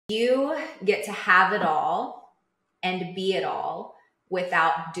You get to have it all and be it all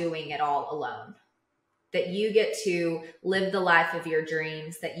without doing it all alone. That you get to live the life of your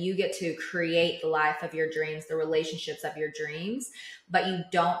dreams, that you get to create the life of your dreams, the relationships of your dreams, but you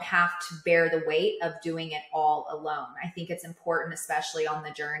don't have to bear the weight of doing it all alone. I think it's important, especially on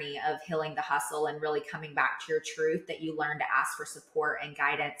the journey of healing the hustle and really coming back to your truth, that you learn to ask for support and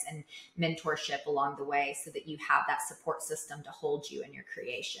guidance and mentorship along the way so that you have that support system to hold you in your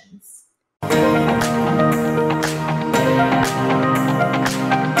creations.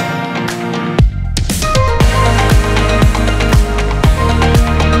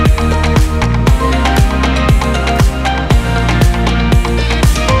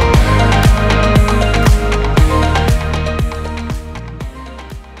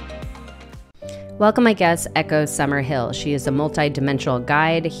 Welcome my guest, Echo Summerhill. She is a multidimensional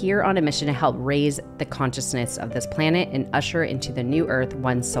guide here on a mission to help raise the consciousness of this planet and usher into the new earth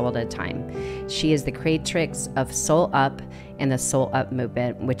one soul at a time. She is the creatrix of Soul Up and the Soul Up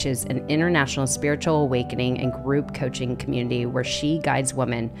movement, which is an international spiritual awakening and group coaching community where she guides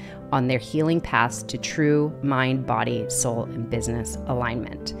women on their healing paths to true mind, body, soul, and business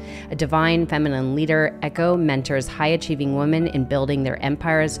alignment. A divine feminine leader, Echo mentors high-achieving women in building their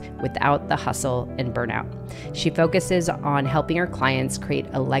empires without the hustle and burnout. She focuses on helping her clients create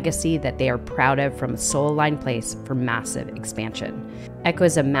a legacy that they are proud of from a soul-aligned place for massive expansion. Echo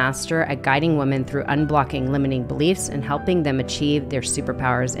is a master at guiding women through unblocking limiting beliefs and helping them achieve their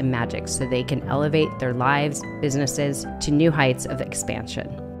superpowers and magic so they can elevate their lives, businesses to new heights of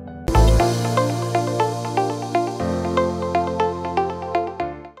expansion.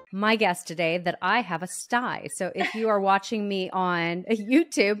 My guest today that I have a sty. So if you are watching me on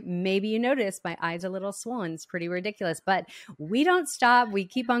YouTube, maybe you notice my eyes are a little swollen. It's pretty ridiculous, but we don't stop. We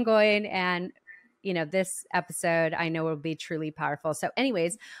keep on going. And, you know, this episode I know will be truly powerful. So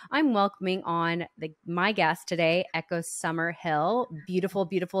anyways, I'm welcoming on my guest today, Echo Summerhill. Beautiful,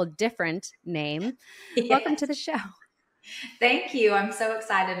 beautiful, different name. Yes. Welcome to the show. Thank you. I'm so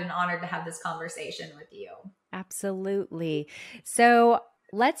excited and honored to have this conversation with you. Absolutely. So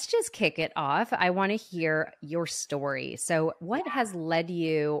let's just kick it off. I want to hear your story. So what has led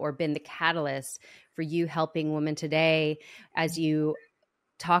you or been the catalyst for you helping women today as you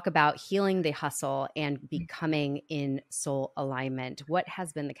talk about healing the hustle and becoming in soul alignment? What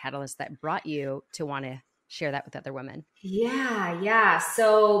has been the catalyst that brought you to want to share that with other women? Yeah.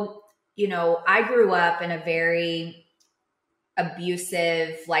 So, I grew up in a very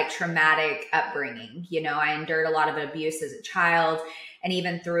abusive, traumatic upbringing. I endured a lot of abuse as a child and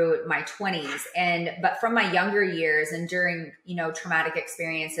even through my 20s. But from my younger years and during, traumatic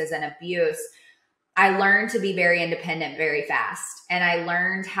experiences and abuse, I learned to be very independent very fast. And I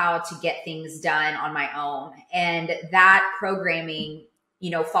learned how to get things done on my own. And that programming,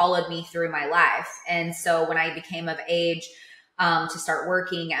 followed me through my life. And so when I became of age to start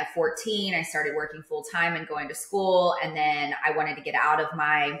working at 14, I started working full time and going to school. And then I wanted to get out of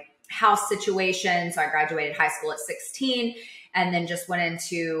my house situation. So I graduated high school at 16 and then just went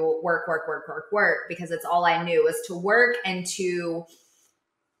into work, because it's all I knew was to work and to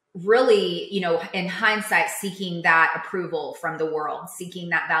really, in hindsight, seeking that approval from the world, seeking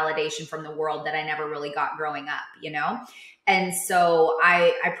that validation from the world that I never really got growing up, And so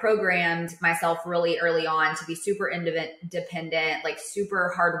I programmed myself really early on to be super independent,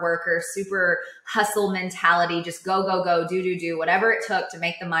 super hard worker, super hustle mentality, just go, do, whatever it took to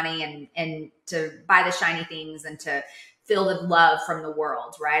make the money and to buy the shiny things and to feel the love from the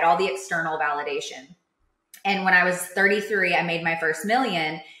world, right? All the external validation. And when I was 33, I made my first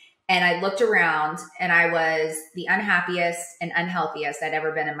million. And I looked around and I was the unhappiest and unhealthiest I'd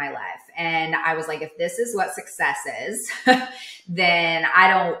ever been in my life. And I was like, if this is what success is, then I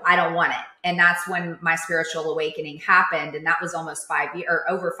don't want it. And that's when my spiritual awakening happened. And that was almost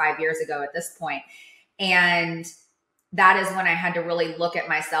over 5 years ago at this point. And that is when I had to really look at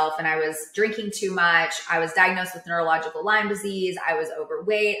myself, and I was drinking too much. I was diagnosed with neurological Lyme disease. I was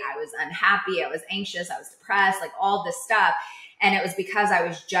overweight. I was unhappy. I was anxious. I was depressed, all this stuff. And it was because I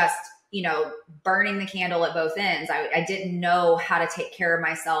was just, burning the candle at both ends. I didn't know how to take care of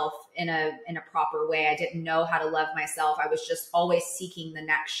myself in a proper way. I didn't know how to love myself. I was just always seeking the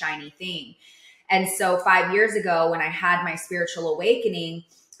next shiny thing. And so 5 years ago, when I had my spiritual awakening,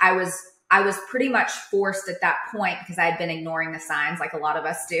 I was pretty much forced at that point, because I had been ignoring the signs like a lot of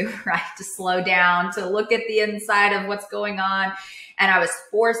us do, right? To slow down, to look at the inside of what's going on. And I was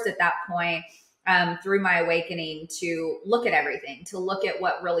forced at that point through my awakening to look at everything, to look at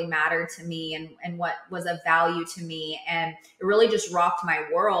what really mattered to me and what was of value to me. And it really just rocked my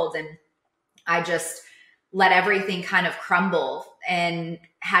world. And I just let everything kind of crumble. And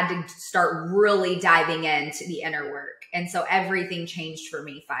had to start really diving into the inner work. And so everything changed for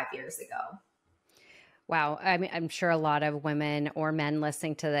me 5 years ago. Wow. I mean, I'm sure a lot of women or men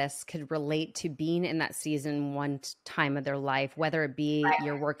listening to this could relate to being in that season one time of their life, whether it be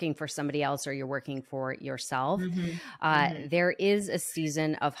you're working for somebody else or you're working for yourself. There is a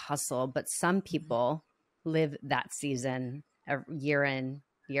season of hustle, but some people live that season year in,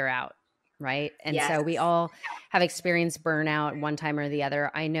 year out. Right. And so we all have experienced burnout one time or the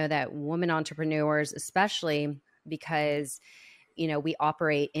other. I know that women entrepreneurs, especially because we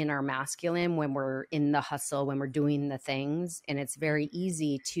operate in our masculine when we're in the hustle, when we're doing the things, and it's very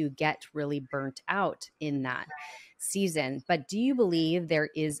easy to get really burnt out in that season. But do you believe there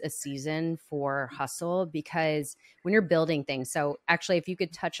is a season for hustle? Because when you're building things, so actually, if you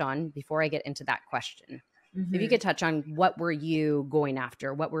could touch on, before I get into that question, if you could touch on what were you going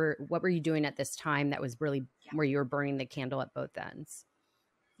after? What were you doing at this time that was really where you were burning the candle at both ends?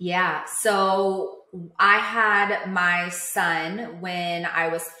 Yeah. So I had my son when I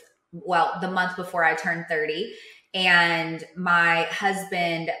was, the month before I turned 30. And my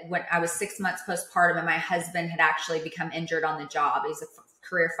husband, when I was 6 months postpartum, and my husband had actually become injured on the job. He's a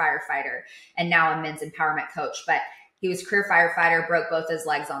career firefighter and now a men's empowerment coach. But he was a career firefighter, broke both his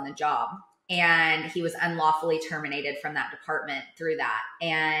legs on the job. And he was unlawfully terminated from that department through that.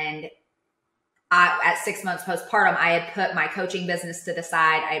 And at 6 months postpartum, I had put my coaching business to the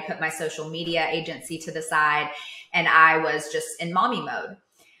side. I had put my social media agency to the side, and I was just in mommy mode.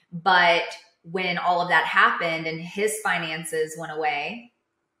 But when all of that happened and his finances went away,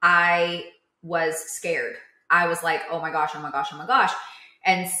 I was scared. I was like, oh my gosh, oh my gosh, oh my gosh.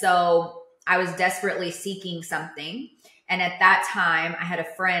 And so I was desperately seeking something. And at that time, I had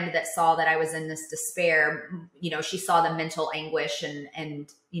a friend that saw that I was in this despair. She saw the mental anguish and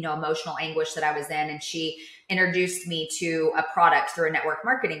emotional anguish that I was in. And she introduced me to a product through a network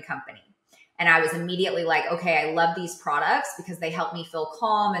marketing company. And I was immediately like, okay, I love these products because they help me feel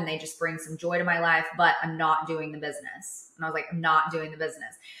calm and they just bring some joy to my life, but I'm not doing the business. And I was like, I'm not doing the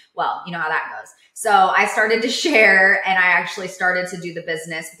business. Well, you know how that goes. So I started to share, and I actually started to do the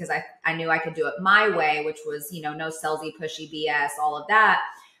business because I knew I could do it my way, which was, no salesy, pushy BS, all of that.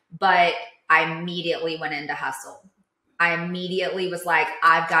 But I immediately went into hustle. I immediately was like,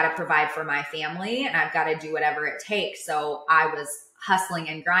 I've got to provide for my family and I've got to do whatever it takes. So I was hustling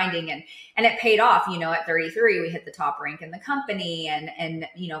and grinding, and it paid off. At 33, we hit the top rank in the company and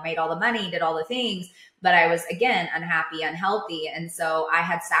made all the money, did all the things, but I was, again, unhappy, unhealthy. And so I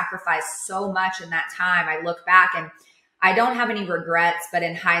had sacrificed so much in that time. I look back and I don't have any regrets, but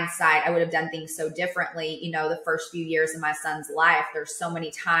in hindsight, I would have done things so differently. The first few years of my son's life, there's so many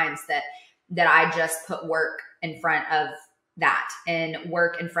times that I just put work in front of that and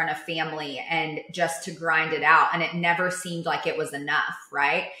work in front of family and just to grind it out. And it never seemed like it was enough.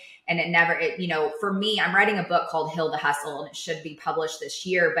 Right. And for me, I'm writing a book called Heal the Hustle, and it should be published this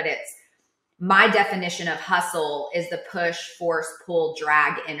year, but it's my definition of hustle is the push, force, pull,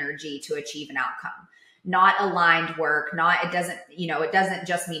 drag energy to achieve an outcome, not aligned work. It doesn't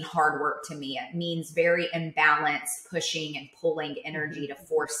just mean hard work to me. It means very imbalanced pushing and pulling energy to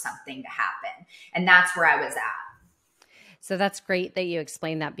force something to happen. And that's where I was at. So that's great that you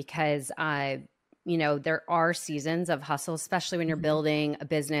explained that, because there are seasons of hustle, especially when you're building a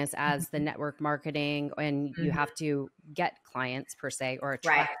business as the network marketing, and you have to get clients per se, or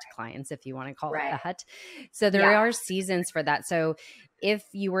attract clients, if you want to call it that. So there are seasons for that. So if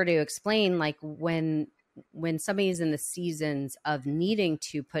you were to explain, like when somebody's in the seasons of needing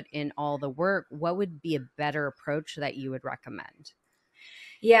to put in all the work, what would be a better approach that you would recommend?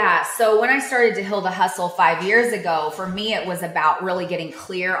 Yeah. So when I started to heal the hustle 5 years ago, for me, it was about really getting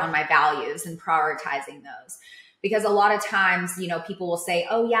clear on my values and prioritizing those. Because a lot of times, people will say,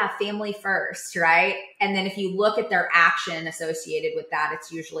 oh yeah, family first, right? And then if you look at their action associated with that,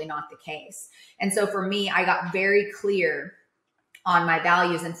 it's usually not the case. And so for me, I got very clear on my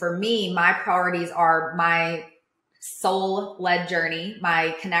values. And for me, my priorities are my soul-led journey,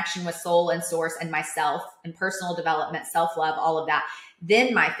 my connection with soul and source and myself and personal development, self-love, all of that.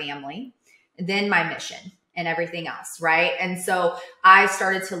 Then my family, then my mission and everything else, right? And so I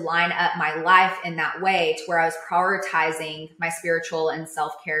started to line up my life in that way to where I was prioritizing my spiritual and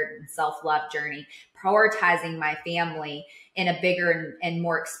self-care and self-love journey, prioritizing my family in a bigger and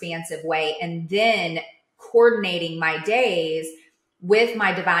more expansive way, and then coordinating my days with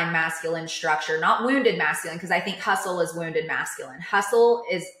my divine masculine structure, not wounded masculine, because I think hustle is wounded masculine. Hustle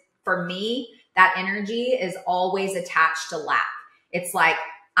is, for me, that energy is always attached to lack. It's like,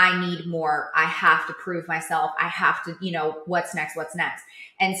 I need more. I have to prove myself. I have to, what's next? What's next?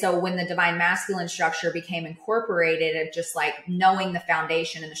 And so when the divine masculine structure became incorporated of just like knowing the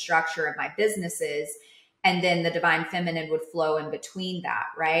foundation and the structure of my businesses, and then the divine feminine would flow in between that,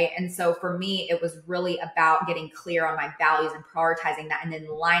 right? And so for me, it was really about getting clear on my values and prioritizing that, and then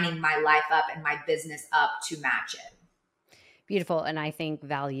lining my life up and my business up to match it. Beautiful. And I think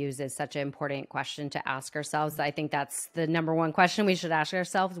values is such an important question to ask ourselves. I think that's the number one question we should ask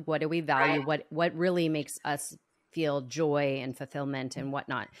ourselves. What do we value? Right. What really makes us feel joy and fulfillment and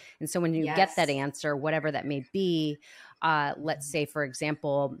whatnot? And so when you Yes. get that answer, whatever that may be, let's say, for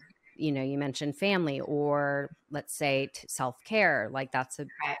example, you mentioned family, or let's say self-care, like that's a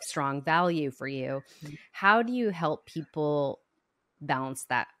Right. strong value for you. How do you help people balance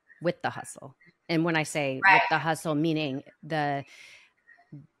that with the hustle? And when I say Right. with the hustle, meaning the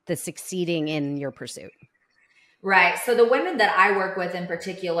succeeding in your pursuit. Right. So the women that I work with in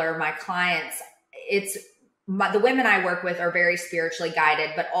particular, my clients, the women I work with are very spiritually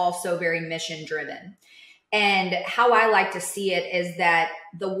guided, but also very mission driven. And how I like to see it is that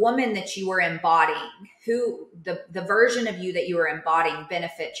the woman that you are embodying, the version of you that you are embodying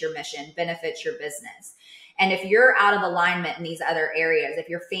benefits your mission, benefits your business. And if you're out of alignment in these other areas, if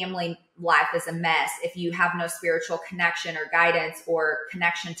your family life is a mess, if you have no spiritual connection or guidance or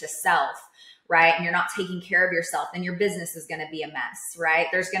connection to self, right, and you're not taking care of yourself, then your business is going to be a mess, right?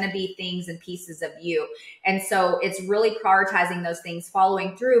 There's going to be things and pieces of you. And so it's really prioritizing those things,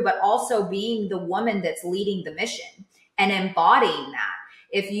 following through, but also being the woman that's leading the mission and embodying that.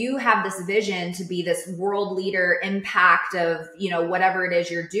 If you have this vision to be this world leader impact of, whatever it is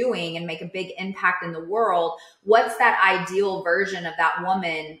you're doing and make a big impact in the world, what's that ideal version of that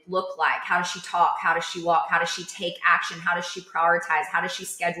woman look like? How does she talk? How does she walk? How does she take action? How does she prioritize? How does she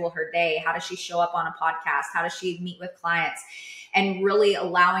schedule her day? How does she show up on a podcast? How does she meet with clients? And really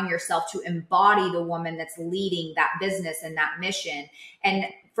allowing yourself to embody the woman that's leading that business and that mission. And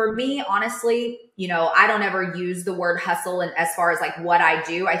for me, honestly, I don't ever use the word hustle and as far as like what I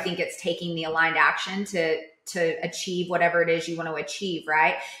do. I think it's taking the aligned action to achieve whatever it is you want to achieve,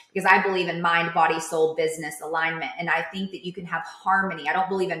 right? Because I believe in mind, body, soul, business alignment. And I think that you can have harmony. I don't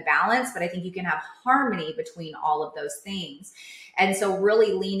believe in balance, but I think you can have harmony between all of those things. And so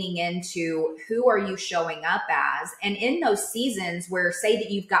really leaning into who are you showing up as? And in those seasons where say that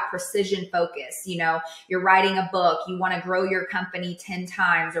you've got precision focus, you're writing a book, you want to grow your company 10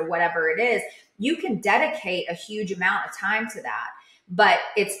 times or whatever it is, you can dedicate a huge amount of time to that. But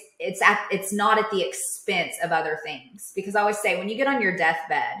it's not at the expense of other things. Because I always say when you get on your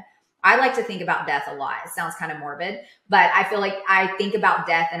deathbed, I like to think about death a lot. It sounds kind of morbid, but I feel like I think about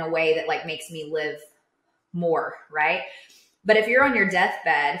death in a way that like makes me live more, right? But if you're on your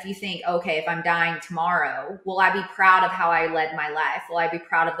deathbed, if you think, okay, if I'm dying tomorrow, will I be proud of how I led my life? Will I be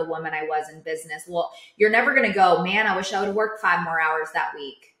proud of the woman I was in business? Well, you're never going to go, man, I wish I would have worked 5 more hours that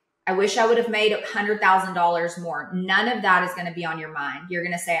week. I wish I would have made $100,000 more. None of that is going to be on your mind. You're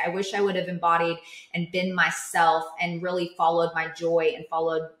going to say, I wish I would have embodied and been myself and really followed my joy and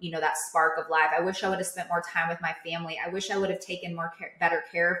followed, that spark of life. I wish I would have spent more time with my family. I wish I would have taken better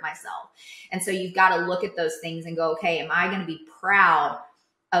care of myself. And so you've got to look at those things and go, okay, am I going to be proud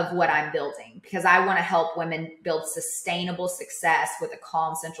of what I'm building? Because I want to help women build sustainable success with a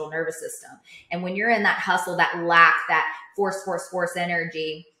calm central nervous system. And when you're in that hustle, that lack, that force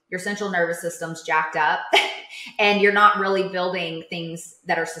energy, your central nervous system's jacked up and you're not really building things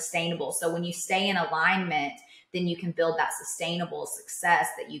that are sustainable. So when you stay in alignment, then you can build that sustainable success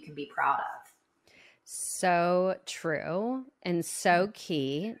that you can be proud of. So true. And so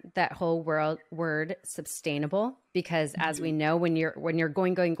key, that whole word sustainable, because as we know, when you're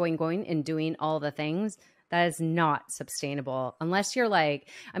going and doing all the things, that is not sustainable unless you're like,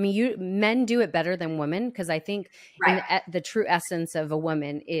 men do it better than women. Because I think right. The true essence of a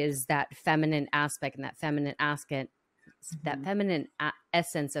woman is that feminine aspect, and that feminine aspect, that feminine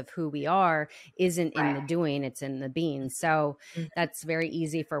essence of who we are isn't in the doing, it's in the being. So that's very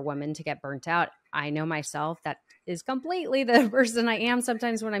easy for women to get burnt out. I know myself, that is completely the person I am.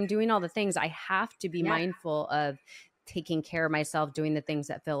 Sometimes when I'm doing all the things, I have to be mindful of taking care of myself, doing the things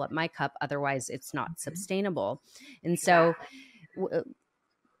that fill up my cup. Otherwise, it's not sustainable. And so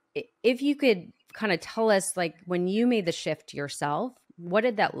if you could kind of tell us, like, when you made the shift yourself, what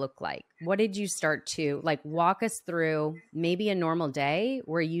did that look like? What did you start to walk us through maybe a normal day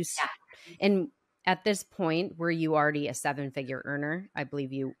where you, and at this point, were you already a 7-figure earner? I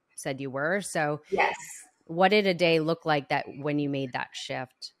believe you said you were. So yes. What did a day look like that when you made that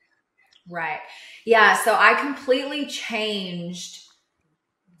shift? Right. Yeah. So I completely changed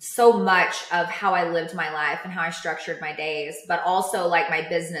so much of how I lived my life and how I structured my days, but also like my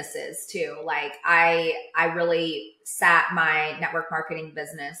businesses too. Like I really sat my network marketing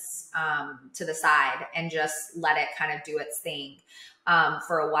business to the side and just let it kind of do its thing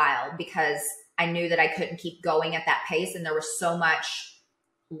for a while, because I knew that I couldn't keep going at that pace. And there was so much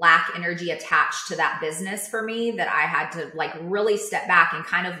lack energy attached to that business for me that I had to like really step back and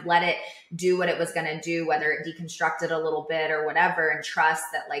kind of let it do what it was going to do, whether it deconstructed a little bit or whatever, and trust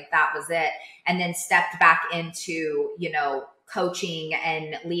that like that was it. And then stepped back into, you know, coaching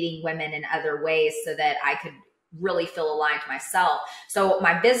and leading women in other ways so that I could really feel aligned to myself. So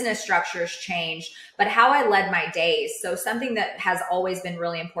my business structures changed, but how I led my days. So something that has always been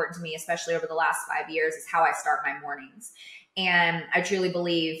really important to me, especially over the last 5 years, is how I start my mornings. And I truly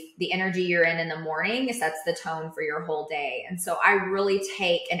believe the energy you're in the morning sets the tone for your whole day. And so I really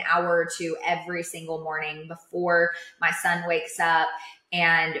take an hour or two every single morning before my son wakes up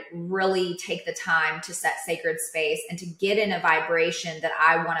and really take the time to set sacred space and to get in a vibration that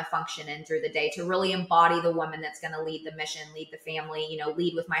I want to function in through the day, to really embody the woman that's going to lead the mission, lead the family, you know,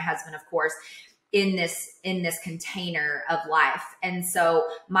 lead with my husband, of course, in this container of life. And so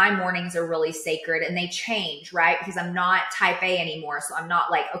my mornings are really sacred, and they change, right? Because I'm not type A anymore. So I'm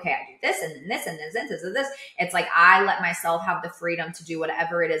not like, okay, I do this and then this and this and this and this. It's like I let myself have the freedom to do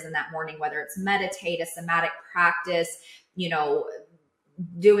whatever it is in that morning, whether it's meditate, a somatic practice, you know,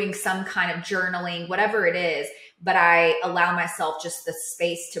 doing some kind of journaling, whatever it is. But I allow myself just the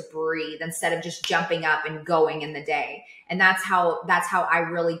space to breathe instead of just jumping up and going in the day. And that's how I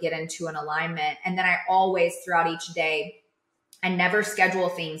really get into an alignment. And then I always, throughout each day, I never schedule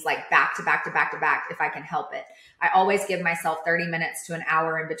things like back to back to back to back if I can help it. I always give myself 30 minutes to an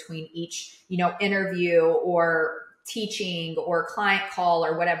hour in between each, you know, interview or teaching or client call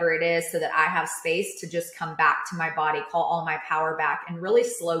or whatever it is, so that I have space to just come back to my body, call all my power back, and really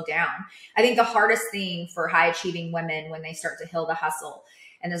slow down. I think the hardest thing for high achieving women when they start to heal the hustle,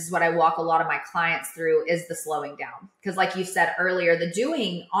 and this is what I walk a lot of my clients through, is the slowing down. Because like you said earlier, the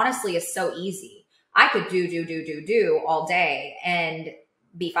doing honestly is so easy. I could do all day and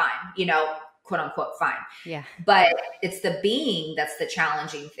be fine, you know, quote unquote fine. Yeah. But it's the being that's the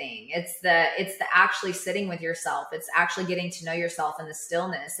challenging thing. It's the actually sitting with yourself. It's actually getting to know yourself in the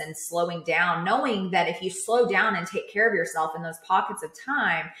stillness and slowing down, knowing that if you slow down and take care of yourself in those pockets of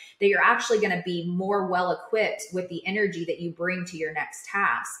time, that you're actually going to be more well equipped with the energy that you bring to your next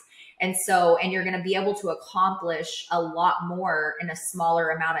task. And you're going to be able to accomplish a lot more in a smaller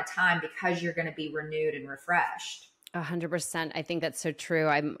amount of time because you're going to be renewed and refreshed. 100%. I think that's so true.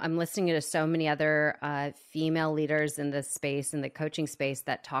 I'm listening to so many other female leaders in this space, in the coaching space,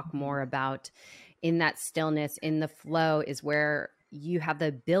 that talk more about in that stillness, in the flow is where you have the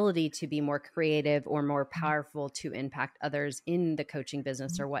ability to be more creative or more powerful to impact others in the coaching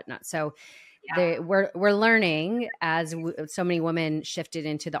business or whatnot. So we're learning as so many women shifted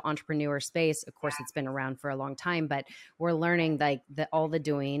into the entrepreneur space. Of course, it's been around for a long time, but we're learning like all the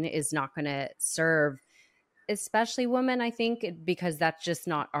doing is not going to serve especially women, I think, because that's just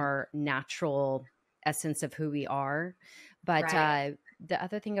not our natural essence of who we are. But the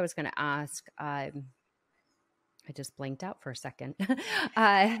other thing I was going to ask, I just blanked out for a second.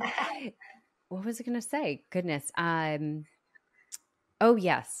 What was I going to say? Goodness. Oh,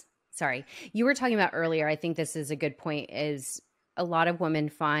 yes. Sorry. You were talking about earlier, I think this is a good point, is a lot of women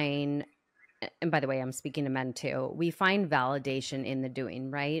find, and by the way, I'm speaking to men too, we find validation in the doing,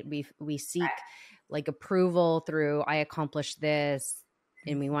 right? We seek like approval through, I accomplished this,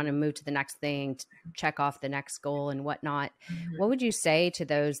 and we want to move to the next thing, check off the next goal and whatnot. Mm-hmm. What would you say to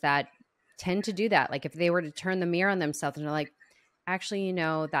those that tend to do that? Like if they were to turn the mirror on themselves and they're like, actually, you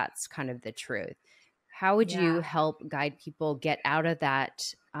know, that's kind of the truth. How would you help guide people get out of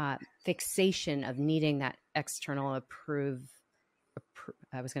that fixation of needing that external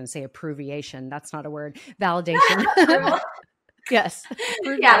I was going to say approviation. That's not a word. Validation. Yes.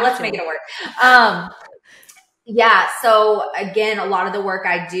 Yeah, let's make it a word. So again, a lot of the work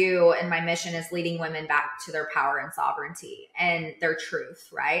I do and my mission is leading women back to their power and sovereignty and their truth,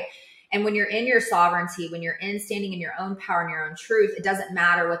 right? And when you're in your sovereignty, when you're standing in your own power and your own truth, it doesn't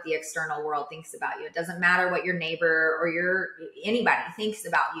matter what the external world thinks about you. It doesn't matter what your neighbor or anybody thinks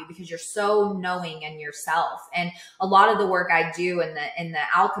about you, because you're so knowing in yourself. And a lot of the work I do in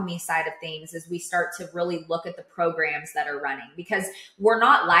the alchemy side of things is we start to really look at the programs that are running, because we're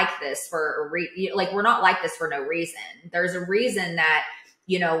not like this for we're not like this for no reason. There's a reason that,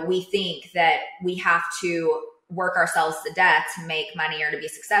 you know, we think that we have to work ourselves to death to make money or to be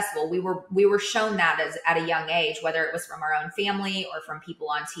successful. We were shown that at a young age, whether it was from our own family or from people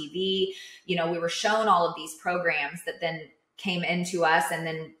on TV. You know, we were shown all of these programs that then came into us,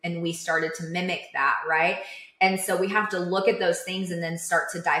 and we started to mimic that, right? And so we have to look at those things and then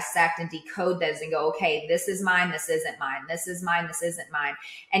start to dissect and decode those and go, okay, this is mine, this isn't mine, this is mine, this isn't mine.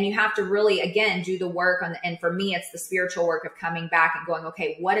 And you have to really, again, do the work on and for me, it's the spiritual work of coming back and going,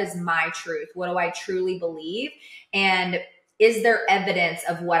 okay, what is my truth? What do I truly believe? And is there evidence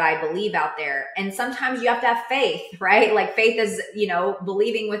of what I believe out there? And sometimes you have to have faith, right? Like faith is,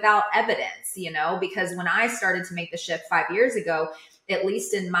 believing without evidence, because when I started to make the shift 5 years ago, at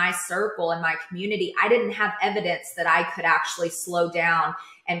least in my circle, in my community, I didn't have evidence that I could actually slow down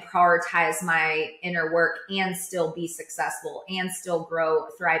and prioritize my inner work and still be successful and still grow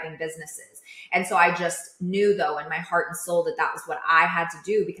thriving businesses. And so I just knew though in my heart and soul that that was what I had to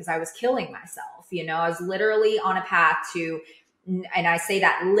do because I was killing myself. I was literally on a path to, and I say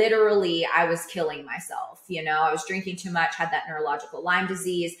that literally, I was killing myself. I was drinking too much, had that neurological Lyme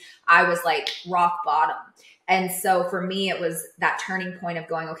disease. I was like rock bottom. And so for me, it was that turning point of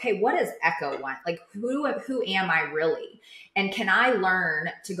going, okay, what does Echo want? Like, who am I really? And can I learn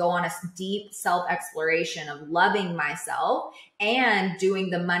to go on a deep self-exploration of loving myself and doing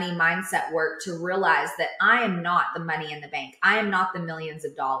the money mindset work to realize that I am not the money in the bank. I am not the millions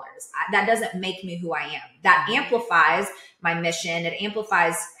of dollars. That doesn't make me who I am. That amplifies my mission. It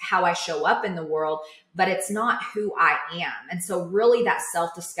amplifies how I show up in the world, but it's not who I am. And so really that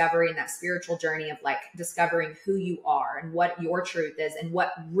self-discovery and that spiritual journey of like discovering who you are and what your truth is and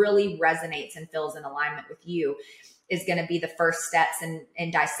what really resonates and feels in alignment with you is going to be the first steps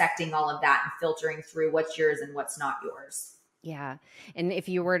in dissecting all of that and filtering through what's yours and what's not yours. Yeah. And if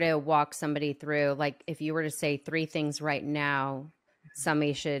you were to walk somebody through, like if you were to say 3 things right now,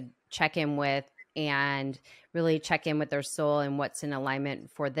 somebody should check in with and really check in with their soul and what's in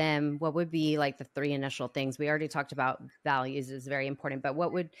alignment for them, what would be like the 3 initial things? We already talked about values is very important, but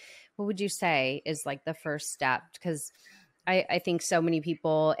what would you say is like the first step? Because I think so many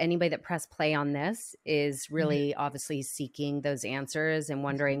people, anybody that press play on this is really obviously seeking those answers and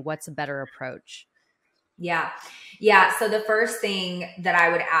wondering what's a better approach. Yeah. Yeah. So the first thing that I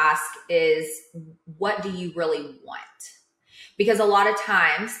would ask is, what do you really want? Because a lot of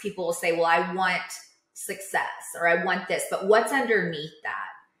times people will say, well, I want success or I want this, but what's underneath that?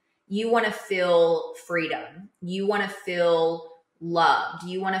 You want to feel freedom. You want to feel loved.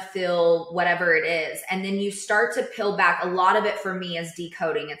 You want to feel whatever it is. And then you start to peel back. A lot of it for me is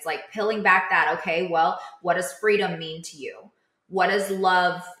decoding. It's like peeling back that, okay, well, what does freedom mean to you? What does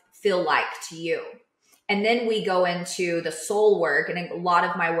love feel like to you? And then we go into the soul work. And a lot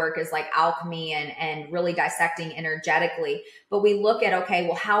of my work is like alchemy and really dissecting energetically. But we look at, okay,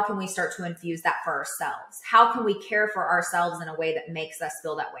 well, how can we start to infuse that for ourselves? How can we care for ourselves in a way that makes us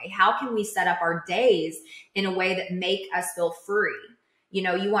feel that way? How can we set up our days in a way that make us feel free?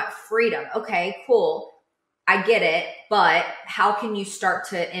 You want freedom. Okay, cool. I get it, but how can you start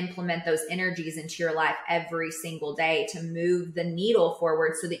to implement those energies into your life every single day to move the needle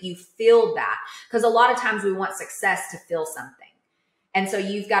forward so that you feel that? Because a lot of times we want success to feel something. And so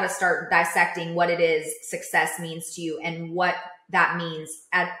you've got to start dissecting what it is success means to you and what that means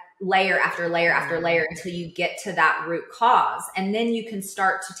at layer after layer after layer until you get to that root cause. And then you can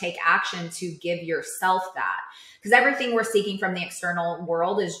start to take action to give yourself that. Because everything we're seeking from the external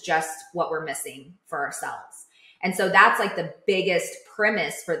world is just what we're missing for ourselves. And so that's like the biggest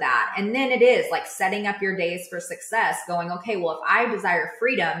premise for that. And then it is like setting up your days for success, going, okay, well, if I desire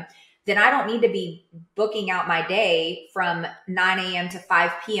freedom, then I don't need to be booking out my day from 9 a.m. to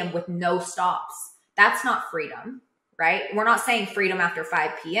 5 p.m. with no stops. That's not freedom, right? We're not saying freedom after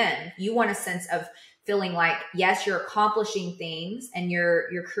 5 p.m. You want a sense of feeling like, yes, you're accomplishing things and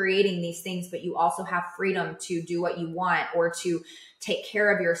you're creating these things, but you also have freedom to do what you want or to take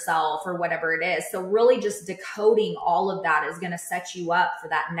care of yourself or whatever it is. So really just decoding all of that is going to set you up for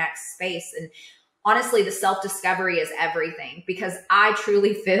that next space. And honestly, the self-discovery is everything, because I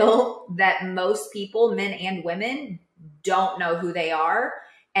truly feel that most people, men and women, don't know who they are.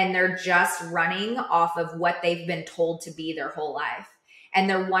 And they're just running off of what they've been told to be their whole life. And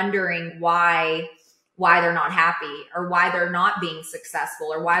they're wondering why they're not happy or why they're not being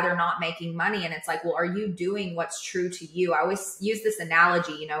successful or why they're not making money. And it's like, well, are you doing what's true to you? I always use this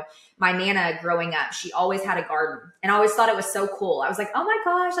analogy, my Nana growing up, she always had a garden and I always thought it was so cool. I was like, oh my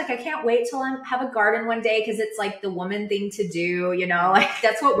gosh, like I can't wait till I have a garden one day. Cause it's like the woman thing to do, like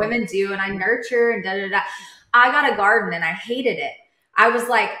that's what women do. And I nurture and da, da, da. I got a garden and I hated it. I was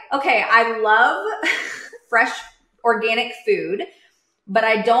like, okay, I love fresh organic food, but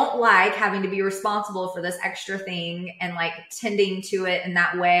I don't like having to be responsible for this extra thing and like tending to it in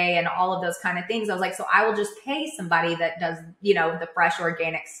that way and all of those kind of things. I was like, so I will just pay somebody that does, the fresh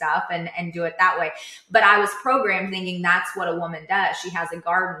organic stuff and do it that way. But I was programmed thinking that's what a woman does. She has a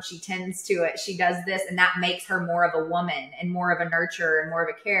garden, she tends to it, she does this, and that makes her more of a woman and more of a nurturer and more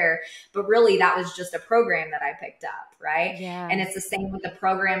of a care. But really that was just a program that I picked up. Right. Yeah. And it's the same with the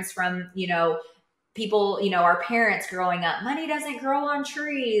programs from, people, our parents growing up, money doesn't grow on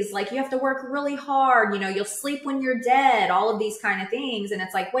trees. Like you have to work really hard. You'll sleep when you're dead, all of these kind of things. And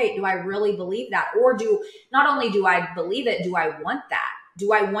it's like, wait, do I really believe that? Or not only do I believe it, do I want that?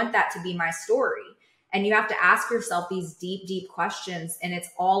 Do I want that to be my story? And you have to ask yourself these deep, deep questions. And it's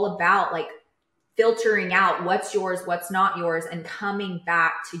all about like filtering out what's yours, what's not yours, and coming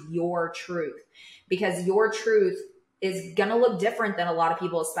back to your truth, because your truth is going to look different than a lot of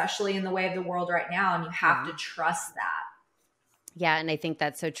people, especially in the way of the world right now. And you have to trust that. Yeah. And I think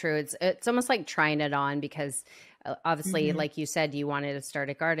that's so true. It's almost like trying it on, because obviously, like you said, you wanted to start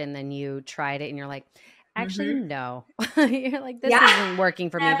a garden, then you tried it and you're like, actually, no, you're like, this isn't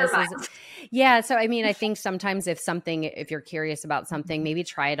working for me. This is, So, I mean, I think sometimes if you're curious about something, maybe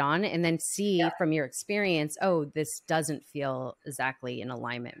try it on and then see from your experience, oh, this doesn't feel exactly in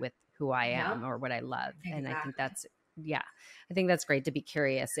alignment with who I am or what I love. Exactly. And I think I think that's great to be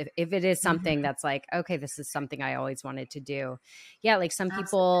curious. If it is something that's like, okay, this is something I always wanted to do. Yeah. Like some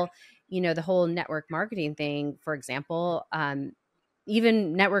people, the whole network marketing thing, for example,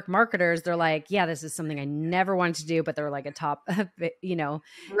 even network marketers, they're like, yeah, this is something I never wanted to do, but they're like a top,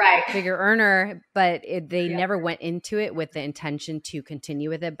 figure earner, but they never went into it with the intention to continue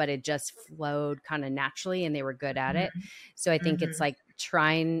with it, but it just flowed kind of naturally and they were good at it. So I think it's like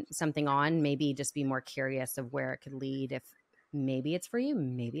trying something on, maybe just be more curious of where it could lead. If maybe it's for you,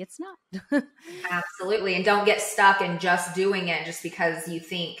 maybe it's not. Absolutely. And don't get stuck in just doing it just because you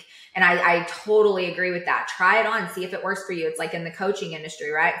think, and I totally agree with that. Try it on, see if it works for you. It's like in the coaching industry,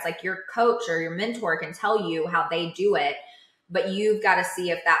 right? It's like your coach or your mentor can tell you how they do it, but you've got to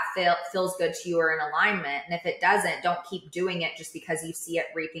see if that feels good to you or in alignment. And if it doesn't, don't keep doing it just because you see it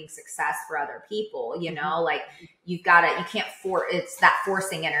reaping success for other people. Like you can't it's that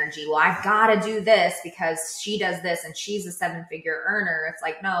forcing energy. Well, I've got to do this because she does this and she's a 7-figure earner. It's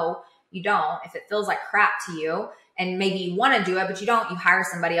like, no, you don't. If it feels like crap to you, and maybe you want to do it, but you don't, you hire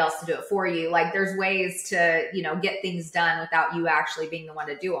somebody else to do it for you. Like there's ways to, get things done without you actually being the one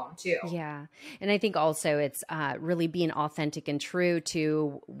to do them too. Yeah. And I think also it's really being authentic and true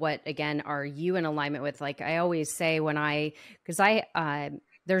to what, again, are you in alignment with? Like I always say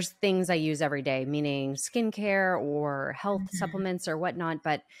there's things I use every day, meaning skincare or health supplements or whatnot,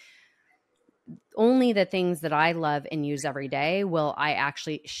 but only the things that I love and use every day will I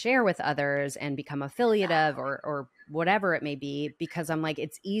actually share with others and become affiliate of or whatever it may be, because I'm like,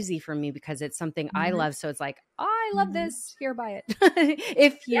 it's easy for me because it's something I love. So it's like, oh, I love this, here, buy it.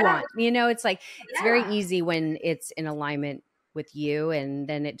 If you want, it's like, it's very easy when it's in alignment with you and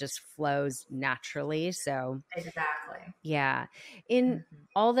then it just flows naturally. So exactly. Yeah. In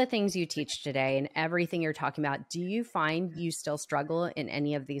all the things you teach today and everything you're talking about, do you find you still struggle in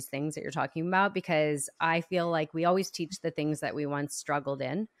any of these things that you're talking about? Because I feel like we always teach the things that we once struggled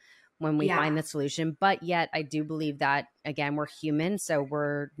in when we find the solution. But yet I do believe that, again, we're human, so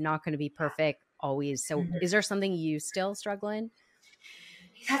we're not going to be perfect always. So is there something you still struggle in?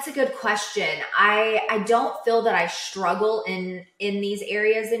 That's a good question. I don't feel that I struggle in these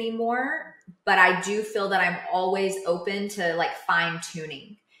areas anymore, but I do feel that I'm always open to like fine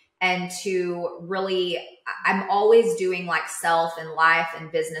tuning and to really, I'm always doing like self and life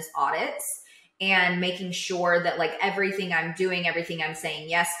and business audits and making sure that like everything I'm doing, everything I'm saying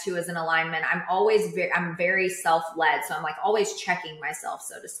yes to is in alignment. I'm very self-led. So I'm like always checking myself,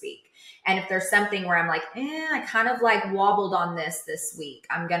 so to speak. And if there's something where I'm like, I kind of like wobbled on this week,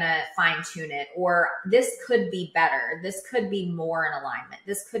 I'm going to fine tune it. Or this could be better. This could be more in alignment.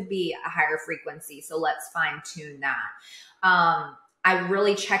 This could be a higher frequency. So let's fine tune that. I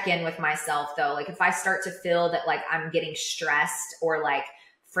really check in with myself though. Like if I start to feel that like I'm getting stressed or like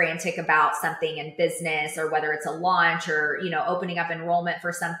frantic about something in business, or whether it's a launch or, opening up enrollment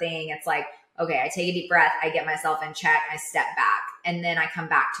for something, it's like, okay, I take a deep breath, I get myself in check, I step back, and then I come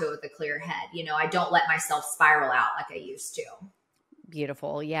back to it with a clear head. I don't let myself spiral out like I used to.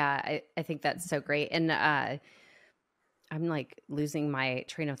 Beautiful. Yeah. I think that's so great. And I'm like losing my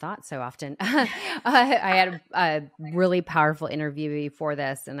train of thought so often. I had a really powerful interview before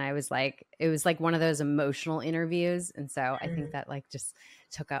this, and it was like one of those emotional interviews. And so I think that like just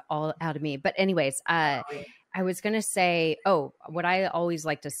took all out of me. But anyways, I was going to say, what I always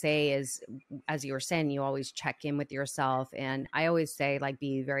like to say is, as you were saying, you always check in with yourself. And I always say, like,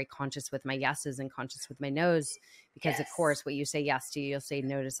 be very conscious with my yeses and conscious with my nos, because of Yes. course, what you say yes to, you'll say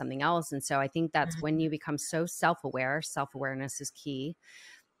no to something else. And so I think that's when you become so self-aware. Self-awareness is key.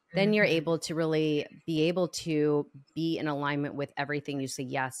 Then you're Mm-hmm. able to really be able to be in alignment with everything you say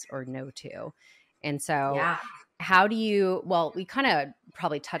yes or no to. And so Yeah. how do you, well, we kind of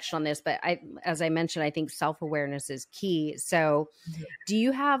probably touched on this, but as I mentioned, I think self-awareness is key. So do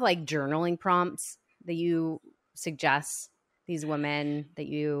you have like journaling prompts that you suggest these women that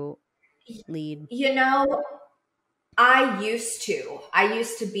you lead? You know, I used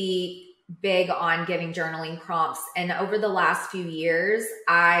to be big on giving journaling prompts. And over the last few years,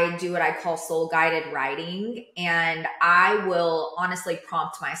 I do what I call soul guided writing. And I will honestly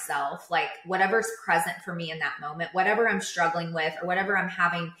prompt myself, like whatever's present for me in that moment, whatever I'm struggling with, or whatever I'm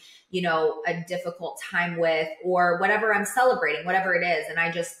having, a difficult time with, or whatever I'm celebrating, whatever it is. And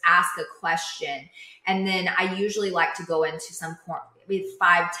I just ask a question. And then I usually like to go into some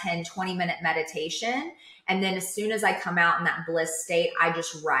 5, 10, 20-minute meditation. And then as soon as I come out in that bliss state, I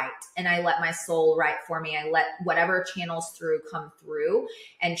just write and I let my soul write for me. I let whatever channels through come through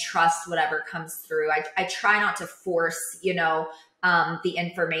and trust whatever comes through. I try not to force, the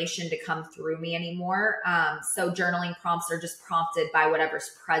information to come through me anymore. So journaling prompts are just prompted by whatever's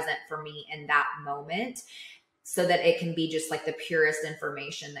present for me in that moment, so that it can be just like the purest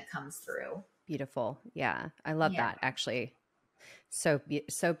information that comes through. Beautiful. Yeah. I love Yeah. that, actually. So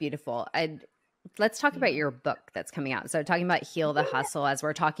beautiful. Let's talk about your book that's coming out. So talking about Heal the Hustle, as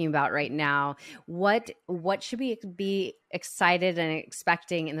we're talking about right now, what should we be excited and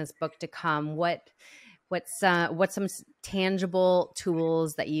expecting in this book to come? What's some tangible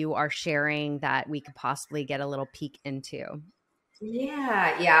tools that you are sharing that we could possibly get a little peek into?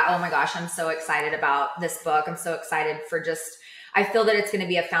 Yeah, yeah. Oh my gosh, I'm so excited about this book. I'm so excited for I feel that it's going to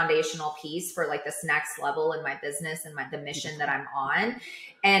be a foundational piece for like this next level in my business and the mission that I'm on.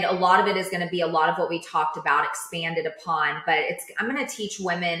 And a lot of it is going to be a lot of what we talked about expanded upon, but I'm going to teach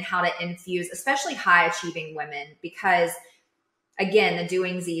women how to infuse, especially high achieving women, because again, the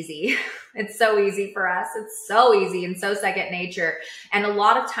doing's easy. It's so easy for us. It's so easy and so second nature. And a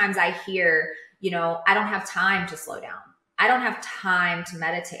lot of times I hear, I don't have time to slow down. I don't have time to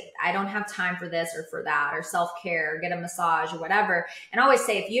meditate. I don't have time for this or for that, or self-care, or get a massage or whatever. And I always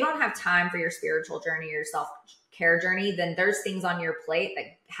say, if you don't have time for your spiritual journey or your self-care journey, then there's things on your plate that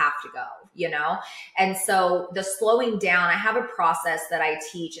have to go, And so the slowing down, I have a process that I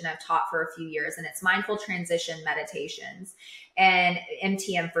teach and I've taught for a few years, and it's mindful transition meditations, and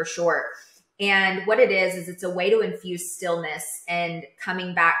MTM for short. And what it is it's a way to infuse stillness and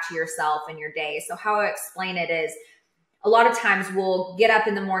coming back to yourself in your day. So how I explain it is, a lot of times we'll get up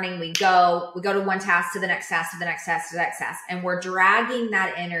in the morning, we go to one task, to the next task, to the next task, to the next task. And we're dragging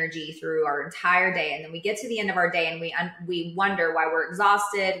that energy through our entire day. And then we get to the end of our day and we wonder why we're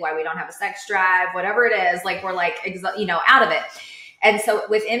exhausted, why we don't have a sex drive, whatever it is, like we're like, out of it. And so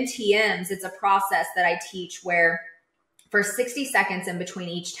with MTMs, it's a process that I teach where for 60 seconds in between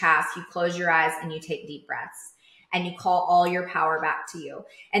each task, you close your eyes and you take deep breaths. And you call all your power back to you.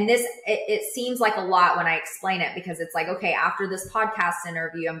 And it seems like a lot when I explain it, because it's like, okay, after this podcast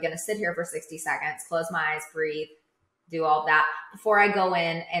interview, I'm going to sit here for 60 seconds, close my eyes, breathe, do all that before I go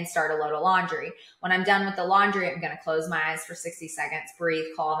in and start a load of laundry. When I'm done with the laundry, I'm going to close my eyes for 60 seconds, breathe,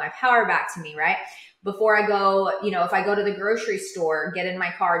 call my power back to me, right? Before I go, if I go to the grocery store, get in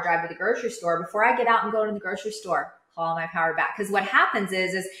my car, drive to the grocery store, before I get out and go to the grocery store, call my power back. Because what happens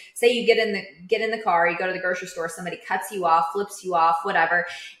is say you get in the car, you go to the grocery store, somebody cuts you off, flips you off, whatever,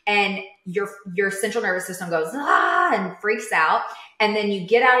 and your central nervous system goes and freaks out. And then you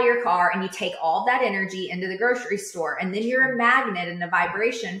get out of your car and you take all that energy into the grocery store, and then you're a magnet and a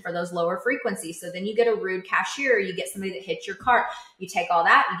vibration for those lower frequencies. So then you get a rude cashier, you get somebody that hits your car, you take all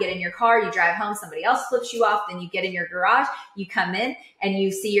that, you get in your car, you drive home, somebody else flips you off, then you get in your garage, you come in and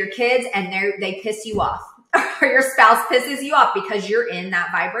you see your kids and they piss you off. Or your spouse pisses you off because you're in that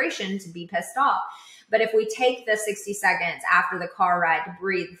vibration to be pissed off. But if we take the 60 seconds after the car ride to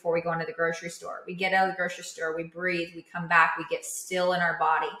breathe before we go into the grocery store, we get out of the grocery store, we breathe, we come back, we get still in our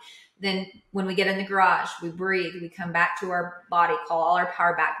body. Then when we get in the garage, we breathe, we come back to our body, call all our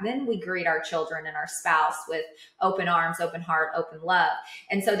power back. Then we greet our children and our spouse with open arms, open heart, open love.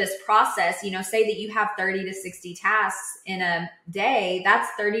 And so this process, say that you have 30 to 60 tasks in a day, that's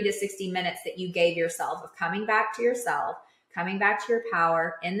 30 to 60 minutes that you gave yourself of coming back to yourself, coming back to your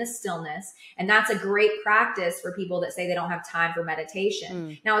power in the stillness. And that's a great practice for people that say they don't have time for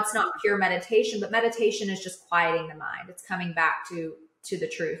meditation. Now, it's not pure meditation, but meditation is just quieting the mind. It's coming back to to the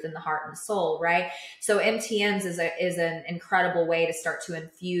truth in the heart and the soul, right? So MTMs is an incredible way to start to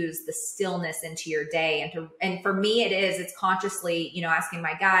infuse the stillness into your day. And for me, it's consciously, you know, asking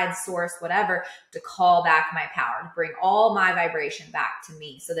my guides, source, whatever, to call back my power, to bring all my vibration back to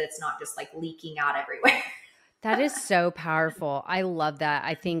me so that it's not just like leaking out everywhere. That is so powerful. I love that.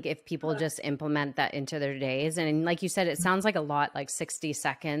 I think if people just implement that into their days, and like you said, it sounds like a lot, like 60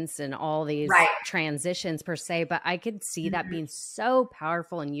 seconds and all these transitions per se, but I could see that being so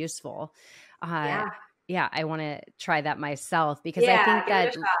powerful and useful. Yeah, I want to try that myself because I think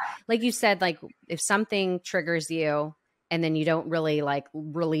that, like you said, like if something triggers you and then you don't really like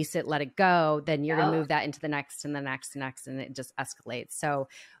release it, let it go, then you're going to move that into the next and the next and next, and it just escalates. So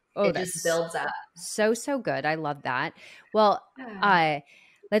it just builds up. So good. I love that. Well,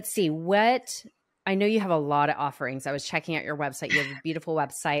 let's see I know you have a lot of offerings. I was checking out your website. You have a beautiful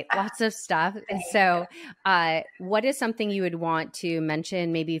website, lots of stuff. So what is something you would want to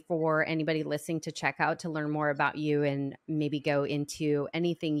mention maybe for anybody listening to check out to learn more about you and maybe go into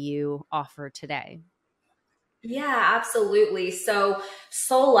anything you offer today? Yeah, absolutely. So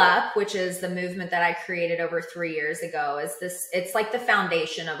Soul Up, which is the movement that I created over 3 years ago, it's like the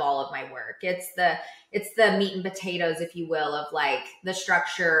foundation of all of my work. It's the meat and potatoes, if you will, of like the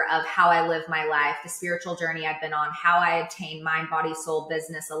structure of how I live my life, the spiritual journey I've been on, how I attain mind, body, soul,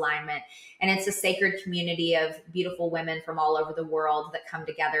 business alignment. And it's a sacred community of beautiful women from all over the world that come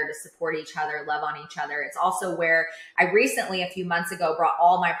together to support each other, love on each other. It's also where I recently, a few months ago, brought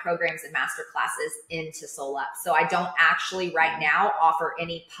all my programs and master classes into Soul Up. So I don't actually right now offer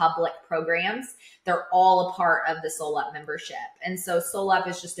any public programs. They're all a part of the Soul Up membership. And so Soul Up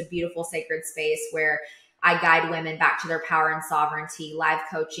is just a beautiful sacred space where I guide women back to their power and sovereignty, live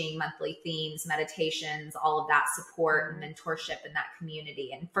coaching, monthly themes, meditations, all of that support and mentorship in that community.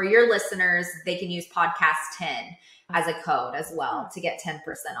 And for your listeners, they can use podcast 10 as a code as well to get 10%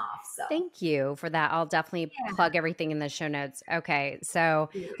 off. So thank you for that. I'll definitely plug everything in the show notes. Okay. So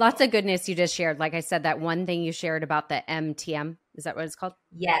lots of goodness you just shared. Like I said, that one thing you shared about the MTM, is that what it's called?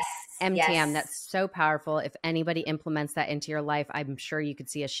 Yes. MTM. Yes. That's so powerful. If anybody implements that into your life, I'm sure you could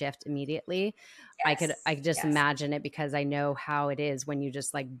see a shift immediately. Yes. I could just imagine it because I know how it is when you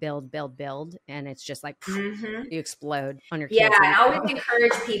just like build, and it's just like you explode on your kids. Yeah, and I always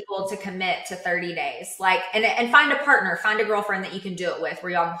encourage people to commit to 30 days. Like, and find a partner, find a girlfriend that you can do it with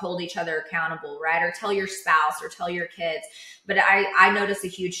where y'all can hold each other accountable, right? Or tell your spouse or tell your kids. But I noticed a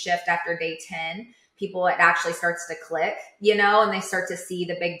huge shift after day 10. People, it actually starts to click, you know, and they start to see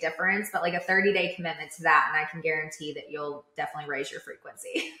the big difference. But like a 30-day commitment to that, and I can guarantee that you'll definitely raise your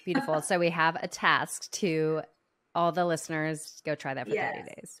frequency. Beautiful. So we have a task to all the listeners. Go try that for 30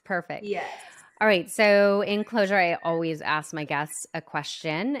 days. Perfect. Yes. All right. So in closure, I always ask my guests a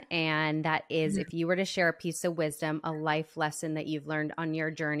question, and that is if you were to share a piece of wisdom, a life lesson that you've learned on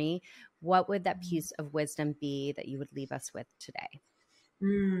your journey, what would that piece of wisdom be that you would leave us with today?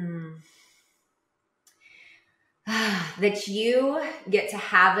 That you get to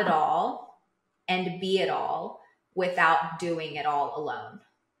have it all and be it all without doing it all alone.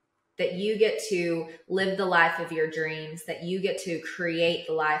 That you get to live the life of your dreams, that you get to create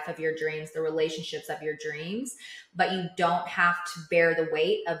the life of your dreams, the relationships of your dreams, but you don't have to bear the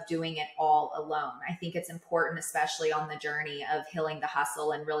weight of doing it all alone. I think it's important, especially on the journey of healing the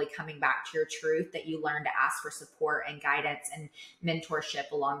hustle and really coming back to your truth, that you learn to ask for support and guidance and mentorship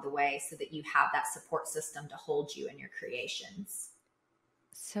along the way so that you have that support system to hold you in your creations.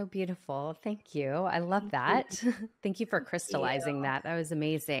 So beautiful. Thank you. I love that. Thank you for crystallizing that. That was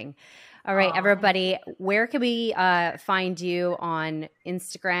amazing. All right, everybody, where can we find you on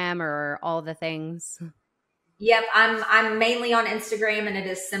Instagram or all the things? Yep, I'm mainly on Instagram, and it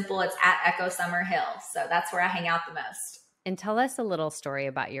is simple. It's at Echo Summer Hill. So that's where I hang out the most. And tell us a little story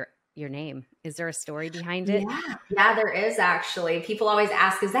about your name. Is there a story behind it? Yeah, there is actually. People always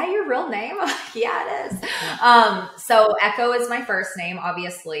ask, is that your real name? Yeah, it is. Yeah. So Echo is my first name,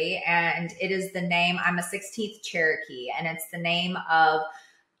 obviously, and it is the name, I'm a 16th Cherokee, and it's the name of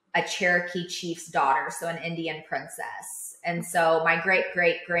a Cherokee chief's daughter, so an Indian princess. And so my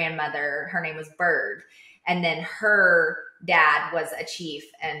great-great-grandmother, her name was Bird, and then her dad was a chief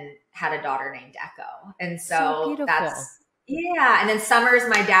and had a daughter named Echo. And so that's... Yeah. And then summer is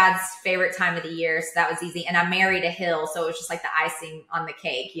my dad's favorite time of the year. So that was easy. And I'm married a Hill. So it was just like the icing on the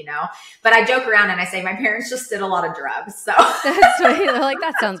cake, you know, but I joke around and I say my parents just did a lot of drugs. So that's right. They're like,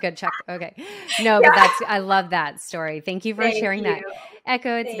 that sounds good. Check. Okay. No, but I love that story. Thank you for sharing that.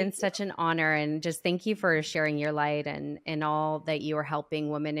 Echo, it's been Thank you. such an honor, and just thank you for sharing your light and all that you are helping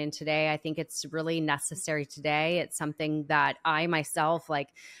women in today. I think it's really necessary today. It's something that I myself, like,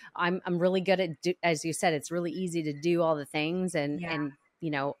 I'm really good at, as you said, it's really easy to do all the things Yeah. and,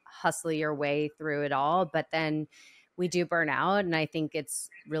 hustle your way through it all. But then we do burn out. And I think it's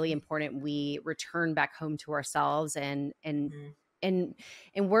really important we return back home to ourselves Mhm. and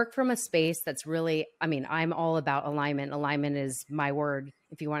and work from a space that's really, I mean, I'm all about alignment. Alignment is my word,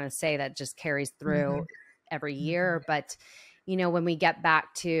 if you want to say, that just carries through Mhm. every Mhm. year. But when we get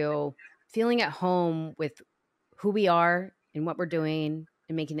back to feeling at home with who we are and what we're doing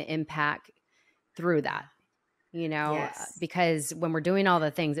and making an impact through that, Yeah. Yes. because when we're doing all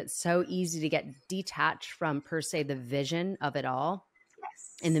the things, it's so easy to get detached from, per se, the vision of it all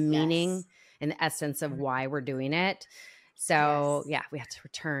and the Yes. meaning Yes. and the essence of Mhm. why we're doing it. So Yes. yeah, we have to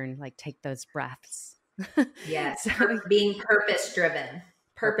return, like, take those breaths. Yes. So Being purpose driven,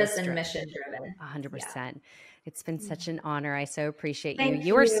 purpose purpose and driven, mission driven. Yeah. 100%. It's been Yeah. such an honor. I so appreciate you. Thank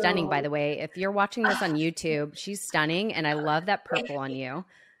You are stunning, by you. the way. If you're watching this on YouTube, she's stunning. And I love that purple on you. Oh,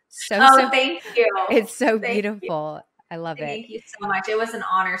 So, thank you. it's so Thank you. beautiful. I love it. Thank you so much. It was an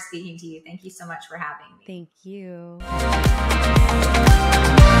honor speaking to you. Thank you so much for having me. Thank you.